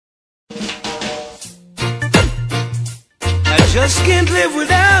just can't live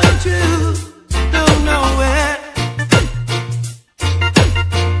without you. Don't know where.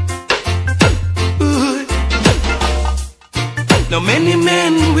 Now many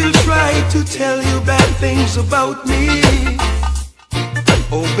men will try to tell you bad things about me.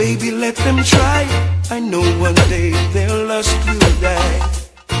 Oh baby, let them try. I know one day their lust will die,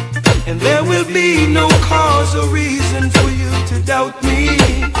 and there will be no cause or reason for you to doubt me.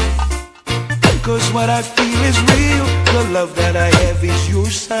 Cause what I feel is real. The love that I have is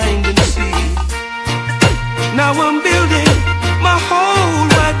yours, signed and sealed. Now I'm building my whole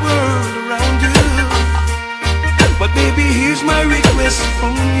wide world around you. But baby, here's my request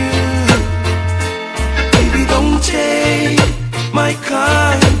from you. Baby, don't take my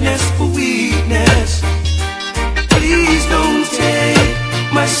kindness for weakness. Please don't take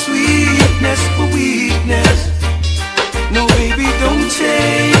my sweetness for weakness. No, baby, don't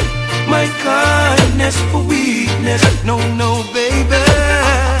take my kindness for weakness. No, no, baby,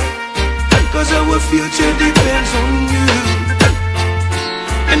 cause our future depends on you,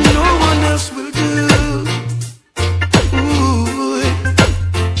 and no one else will do.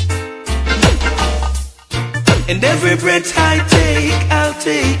 And every breath I take, I'll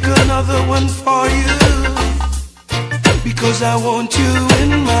take another one for you, because I want you in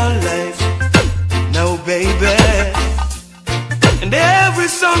my life now, baby. And every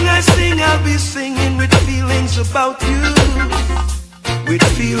song I sing, I'll be singing with feelings about you, with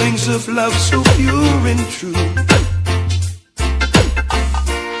feelings of love so pure and true.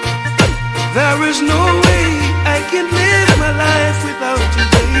 There is no way I can live my life without you,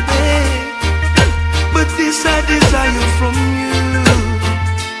 baby. But this I desire from you.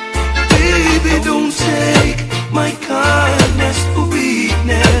 Baby, don't take my kindness for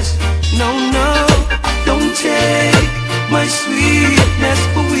weakness. No, no, don't take my sweetness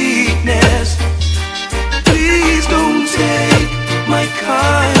for weakness. Please don't take my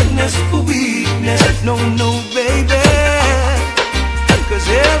kindness for weakness. No, no, baby, cause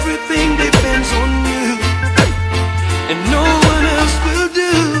everything depends on you, and no one else will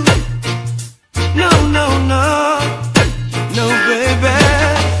do. No, no, no, no, baby,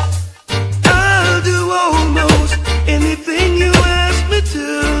 I'll do almost anything you ask me to.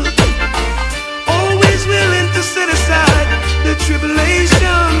 Always willing to set aside the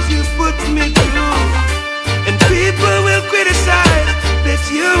tribulations you put me through. And people will criticize that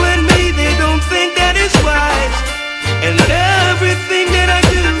you and me, they don't think that is wise. And everything that I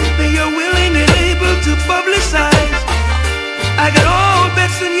do, they are willing and able to publicize. I got all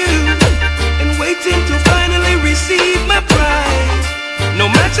bets on you, waiting to finally receive my prize. No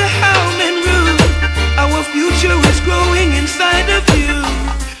matter how men rude, our future is growing inside of you.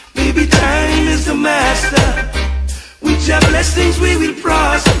 Baby, time is the master. With your blessings we will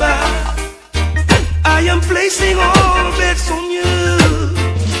prosper.